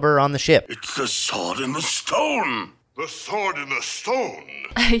Excalibur on the ship. It's the sword in the stone. The sword in the stone.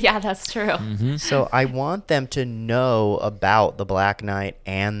 Yeah, that's true. So I want them to know about the Black Knight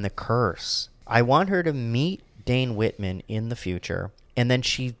and the curse. I want her to meet Dane Whitman in the future, and then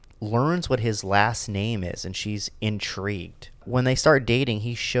she learns what his last name is, and she's intrigued. When they start dating,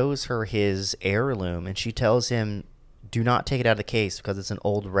 he shows her his heirloom, and she tells him, do not take it out of the case because it's an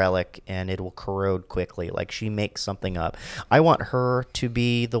old relic and it will corrode quickly. Like, she makes something up. I want her to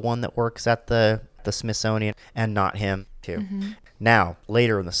be the one that works at the Smithsonian and not him, too. Now,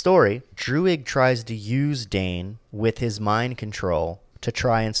 later in the story, Druig tries to use Dane with his mind control to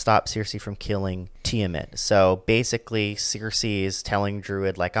try and stop Circe from killing Tiamat. So basically, Circe is telling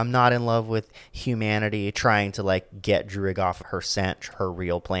Druid, I'm not in love with humanity, trying to, get Druig off her scent, her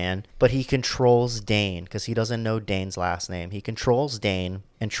real plan. But he controls Dane, because he doesn't know Dane's last name. He controls Dane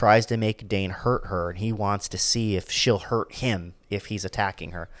and tries to make Dane hurt her, and he wants to see if she'll hurt him if he's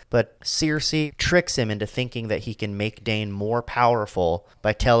attacking her. But Circe tricks him into thinking that he can make Dane more powerful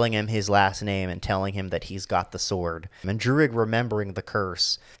by telling him his last name and telling him that he's got the sword. And Druig, remembering the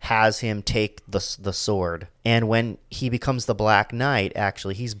curse, has him take the sword. And when he becomes the Black Knight,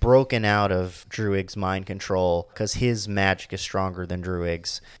 actually, he's broken out of Druig's mind control because his magic is stronger than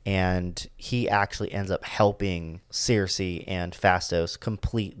Druig's. And he actually ends up helping Circe and Phastos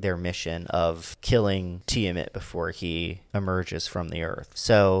complete their mission of killing Tiamat before he emerges from the earth.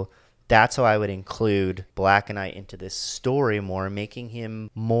 So that's how I would include Black Knight into this story more, making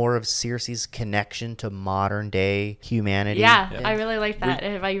him more of Circe's connection to modern day humanity. Yeah, I really like that.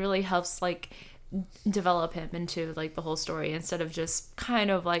 It really helps develop him into the whole story, instead of just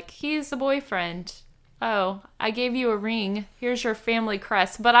kind of he's the boyfriend. Oh, I gave you a ring. Here's your family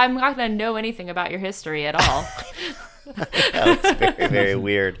crest, but I'm not going to know anything about your history at all. That's very, very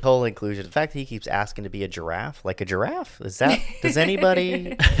weird. Whole inclusion. The fact that he keeps asking to be a giraffe, like a giraffe, does any of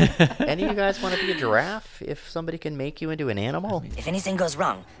you guys want to be a giraffe if somebody can make you into an animal? If anything goes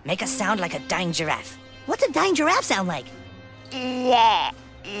wrong, make us sound like a dying giraffe. What's a dying giraffe sound like?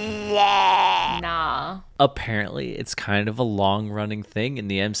 Nah. Apparently, it's kind of a long-running thing in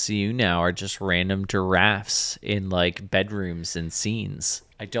the MCU now, are just random giraffes in bedrooms and scenes.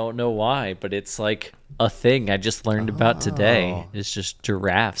 I don't know why, but it's a thing I just learned about today. It's just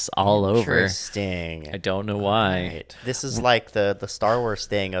giraffes all over. Interesting. I don't know why. Right. This is like the Star Wars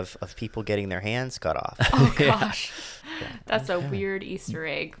thing of people getting their hands cut off. Oh gosh. That's a weird Easter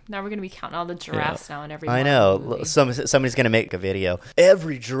egg. Now we're gonna be counting all the giraffes now in every. I Marvel know. movie. Somebody's gonna make a video.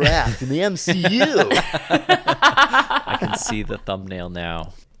 Every giraffe in the MCU. I can see the thumbnail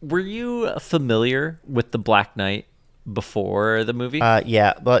now. Were you familiar with the Black Knight before the movie?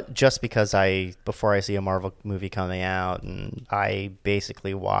 Yeah, but just because before I see a Marvel movie coming out, and I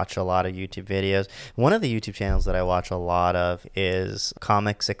basically watch a lot of YouTube videos. One of the YouTube channels that I watch a lot of is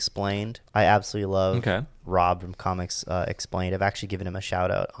Comics Explained. I absolutely love Rob from Comics Explained. I've actually given him a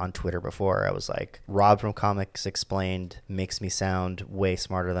shout out on Twitter before. I was like, Rob from Comics Explained makes me sound way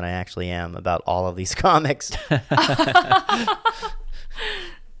smarter than I actually am about all of these comics.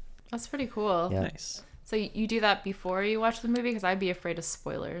 That's pretty cool. Yeah. Nice. So you do that before you watch the movie? Because I'd be afraid of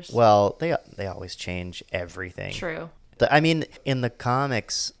spoilers. Well, they always change everything. True. I mean, in the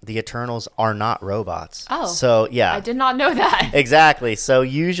comics, the Eternals are not robots. Oh. So, yeah. I did not know that. Exactly. So,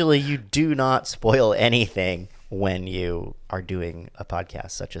 usually you do not spoil anything when you are doing a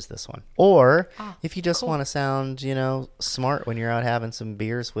podcast such as this one. Or if you just want to sound, smart when you're out having some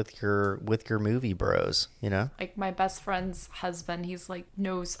beers with your movie bros, Like my best friend's husband, he's like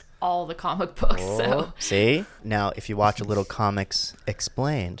knows all the comic books. So see? Now, if you watch a little Comics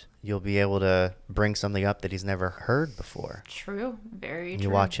Explained, you'll be able to bring something up that he's never heard before. True. Very true.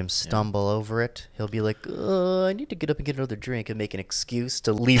 You watch him stumble over it. He'll be like, I need to get up and get another drink, and make an excuse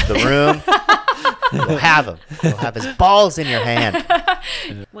to leave the room. You'll have him. You'll have his balls in your hand.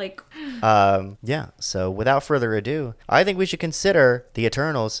 Yeah. So without further ado, I think we should consider the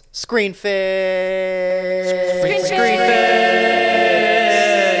Eternals Screen Fix. Screen Fix.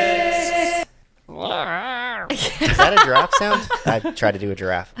 Is that a giraffe sound? I tried to do a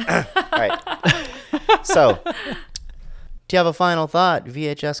giraffe. All right. So, do you have a final thought?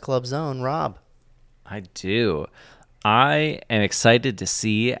 VHS Club Zone, Rob. I do. I am excited to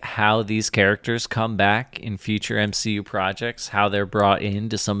see how these characters come back in future MCU projects, how they're brought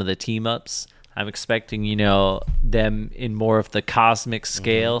into some of the team-ups. I'm expecting, them in more of the cosmic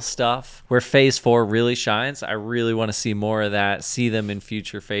scale stuff, where Phase 4 really shines. I really want to see more of that, see them in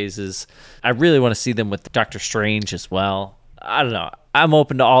future phases. I really want to see them with Doctor Strange as well. I don't know. I'm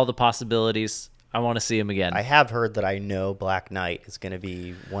open to all the possibilities. I want to see him again. I have heard that I know Black Knight is going to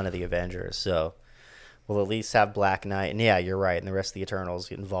be one of the Avengers, so we'll at least have Black Knight. And yeah, you're right. And the rest of the Eternals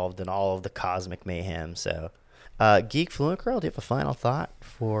get involved in all of the cosmic mayhem. So, Geek Fluent Girl, do you have a final thought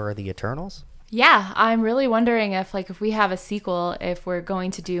for the Eternals? Yeah, I'm really wondering if we have a sequel, if we're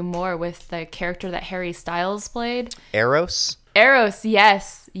going to do more with the character that Harry Styles played. Eros,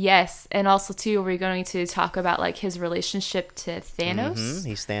 yes. And also, too, we're going to talk about, his relationship to Thanos. Mm-hmm.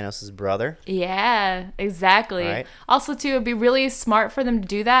 He's Thanos' brother. Yeah, exactly. Right. Also, too, it'd be really smart for them to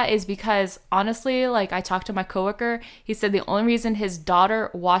do that is because, honestly, I talked to my coworker, he said the only reason his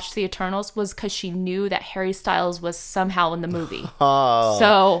daughter watched the Eternals was because she knew that Harry Styles was somehow in the movie. Oh.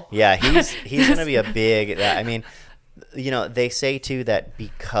 So. Yeah, he's going to be a big, I mean, they say too that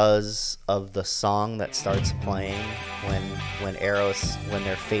because of the song that starts playing when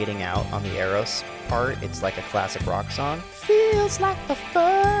they're fading out on the Eros part, it's like a classic rock song. Feels like the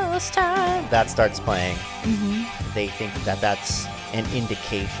first time that starts playing. Mm-hmm. They think that that's an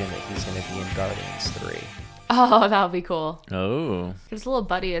indication that he's going to be in Guardians 3. Oh, that would be cool. Oh. His little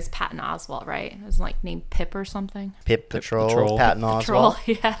buddy is Patton Oswalt, right? It was named Pip or something. Pip Patrol. Patton Oswalt. Patrol,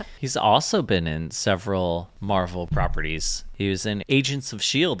 yeah. He's also been in several Marvel properties. He was in Agents of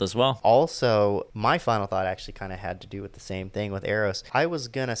S.H.I.E.L.D. as well. Also, my final thought actually kind of had to do with the same thing with Eros. I was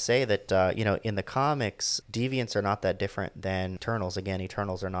going to say that, in the comics, Deviants are not that different than Eternals. Again,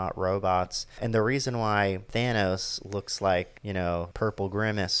 Eternals are not robots. And the reason why Thanos looks like, Purple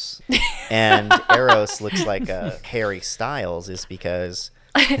Grimace and Eros looks like Harry Styles is because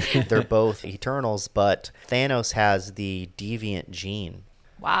they're both Eternals, but Thanos has the deviant gene.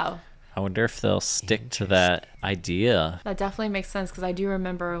 Wow. I wonder if they'll stick to that idea. That definitely makes sense because I do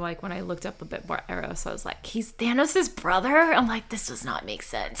remember when I looked up a bit more Eros, I was like, he's Thanos' brother? I'm like, this does not make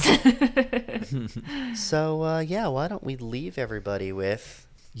sense. So, why don't we leave everybody with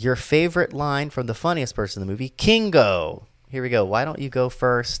your favorite line from the funniest person in the movie, Kingo. Here we go. Why don't you go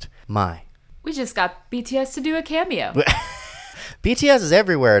first? We just got BTS to do a cameo. BTS is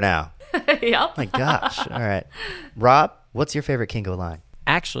everywhere now. Yep. My gosh. All right. Rob, what's your favorite Kingo line?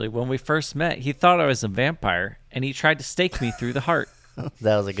 Actually, when we first met, he thought I was a vampire, and he tried to stake me through the heart.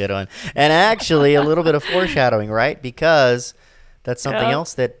 That was a good one. And actually, a little bit of foreshadowing, right? Because that's something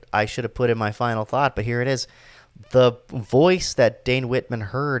else that I should have put in my final thought, but here it is. The voice that Dane Whitman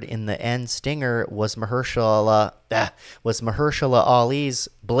heard in the end stinger was Mahershala Ali's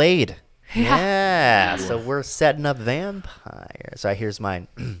Blade. Yeah. So we're setting up vampires. So here's mine.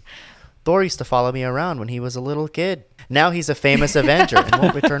 Thor used to follow me around when he was a little kid. Now he's a famous Avenger and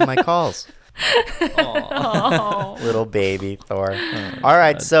won't return my calls. Little baby Thor. All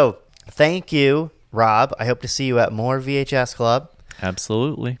right, so thank you, Rob. I hope to see you at more VHS Club.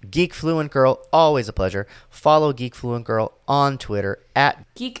 Absolutely. Geek Fluent Girl, always a pleasure. Follow Geek Fluent Girl on Twitter at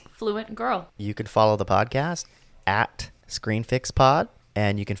Geek Fluent Girl. You can follow the podcast at ScreenFixPod,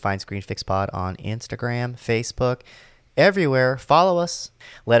 and you can find ScreenFixPod on Instagram, Facebook, everywhere. Follow us.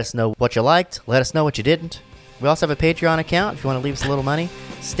 Let us know what you liked. Let us know what you didn't. We also have a Patreon account if you want to leave us a little money.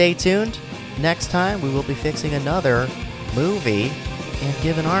 Stay tuned. Next time, we will be fixing another movie and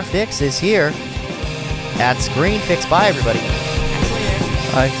giving our fixes here at ScreenFix. Bye, everybody.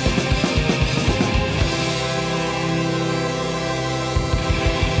 Bye.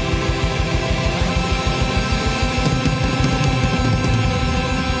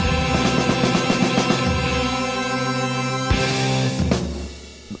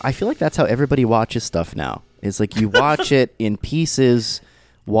 I feel like that's how everybody watches stuff now. It's like you watch it in pieces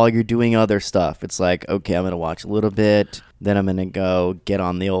while you're doing other stuff. It's like, okay, I'm going to watch a little bit. Then I'm going to go get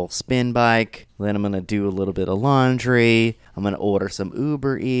on the old spin bike. Then I'm going to do a little bit of laundry. I'm going to order some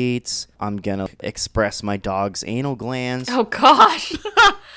Uber Eats. I'm going to express my dog's anal glands. Oh, gosh.